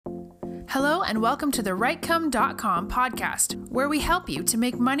Hello and welcome to the WriteCome.com podcast, where we help you to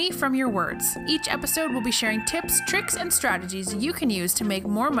make money from your words. Each episode will be sharing tips, tricks, and strategies you can use to make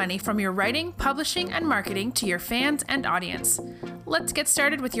more money from your writing, publishing, and marketing to your fans and audience. Let's get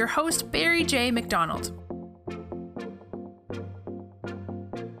started with your host, Barry J. McDonald.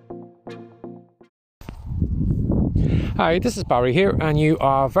 Hi, this is Barry here, and you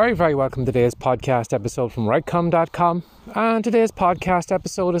are very, very welcome to today's podcast episode from WriteCome.com. And today's podcast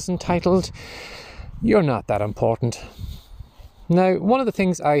episode is entitled, You're Not That Important. Now, one of the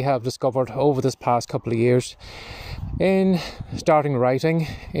things I have discovered over this past couple of years in starting writing,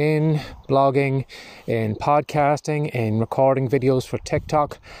 in blogging, in podcasting, in recording videos for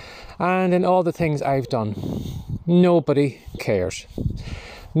TikTok, and in all the things I've done, nobody cares.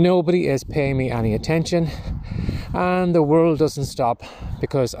 Nobody is paying me any attention, and the world doesn't stop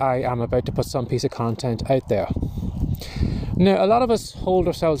because I am about to put some piece of content out there. Now, a lot of us hold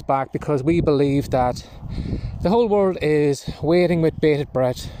ourselves back because we believe that the whole world is waiting with bated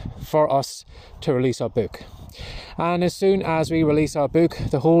breath for us to release our book. And as soon as we release our book,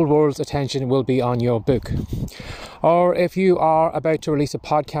 the whole world's attention will be on your book. Or if you are about to release a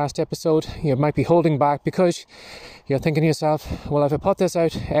podcast episode, you might be holding back because you're thinking to yourself, well, if I put this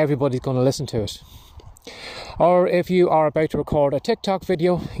out, everybody's going to listen to it. Or if you are about to record a TikTok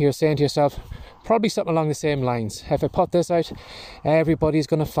video, you're saying to yourself, probably something along the same lines. If I put this out, everybody's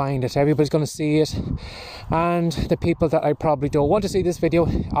going to find it, everybody's going to see it, and the people that I probably don't want to see this video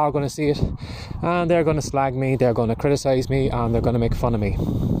are going to see it, and they're going to slag me, they're going to criticize me, and they're going to make fun of me.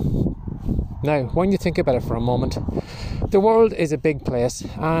 Now, when you think about it for a moment, the world is a big place,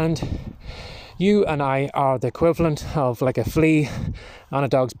 and you and I are the equivalent of like a flea on a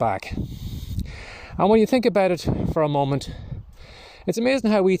dog's back. And when you think about it for a moment, it's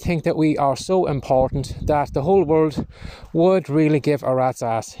amazing how we think that we are so important that the whole world would really give a rat's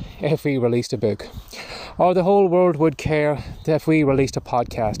ass if we released a book. Or the whole world would care if we released a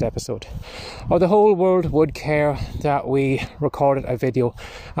podcast episode. Or the whole world would care that we recorded a video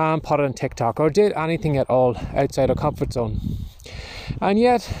and put it on TikTok or did anything at all outside our comfort zone. And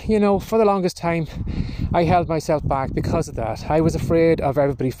yet, for the longest time, I held myself back because of that. I was afraid of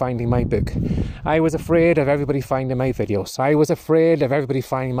everybody finding my book. I was afraid of everybody finding my videos. I was afraid of everybody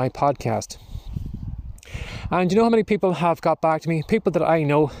finding my podcast. And you know how many people have got back to me? People that I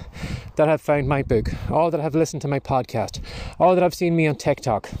know that have found my book, or that have listened to my podcast, or that have seen me on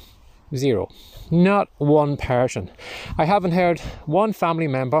TikTok. Zero. Not one person. I haven't heard one family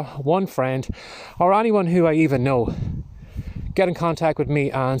member, one friend, or anyone who I even know get in contact with me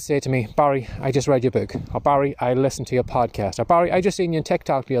and say to me, Barry, I just read your book, or Barry, I listened to your podcast, or Barry, I just seen you on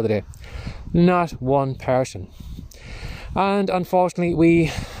TikTok the other day. Not one person. And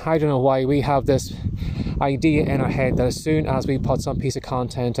unfortunately, I don't know why, we have this idea in our head that as soon as we put some piece of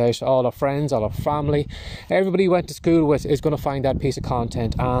content out, all our friends, all our family, everybody we went to school with is going to find that piece of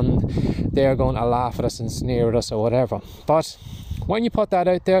content and they're going to laugh at us and sneer at us or whatever. But when you put that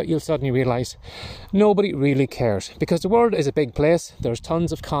out there, you'll suddenly realise nobody really cares, because the world is a big place. There's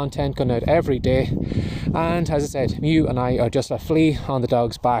tons of content going out every day, and as I said, you and I are just a flea on the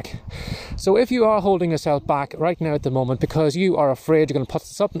dog's back. So if you are holding yourself back right now at the moment because you are afraid you're going to put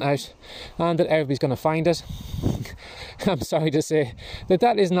something out and that everybody's going to find it, I'm sorry to say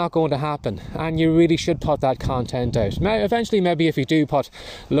that is not going to happen, and you really should put that content out. Now, eventually, maybe if you do put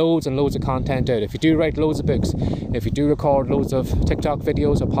loads and loads of content out, if you do write loads of books, if you do record loads of TikTok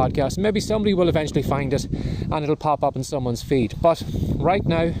videos or podcasts, maybe somebody will eventually find it and it'll pop up in someone's feed. But right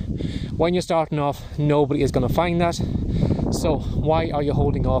now, when you're starting off, nobody is going to find that. So why are you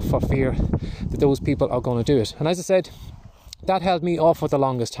holding off for fear that those people are going to do it? And as I said, that held me off for the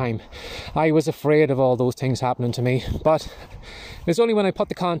longest time. I was afraid of all those things happening to me, but it's only when I put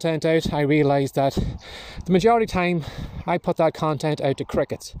the content out I realised that the majority of the time I put that content out to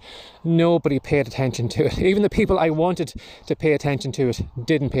crickets. Nobody paid attention to it. Even the people I wanted to pay attention to it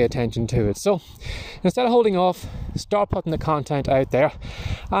didn't pay attention to it. So instead of holding off, start putting the content out there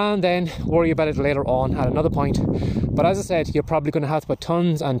and then worry about it later on at another point. But as I said, you're probably going to have to put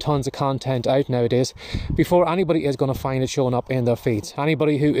tons and tons of content out nowadays before anybody is going to find it showing up in their feeds.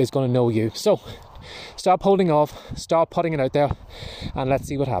 Anybody who is going to know you. So stop holding off, start putting it out there, and let's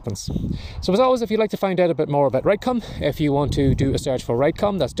see what happens. So as always, if you'd like to find out a bit more about WriteCome, if you want to do a search for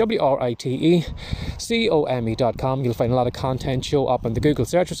WriteCome, that's WriteCome.com, you'll find a lot of content show up in the Google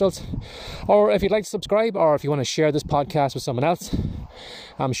search results. Or if you'd like to subscribe, or if you want to share this podcast with someone else,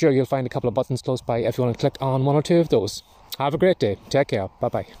 I'm sure you'll find a couple of buttons close by if you want to click on one or two of those. Have a great day. Take care.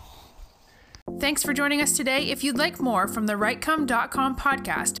 Bye-bye. Thanks for joining us today. If you'd like more from the Rightcome.com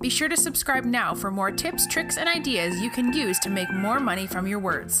podcast, be sure to subscribe now for more tips, tricks, and ideas you can use to make more money from your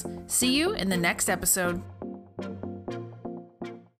words. See you in the next episode.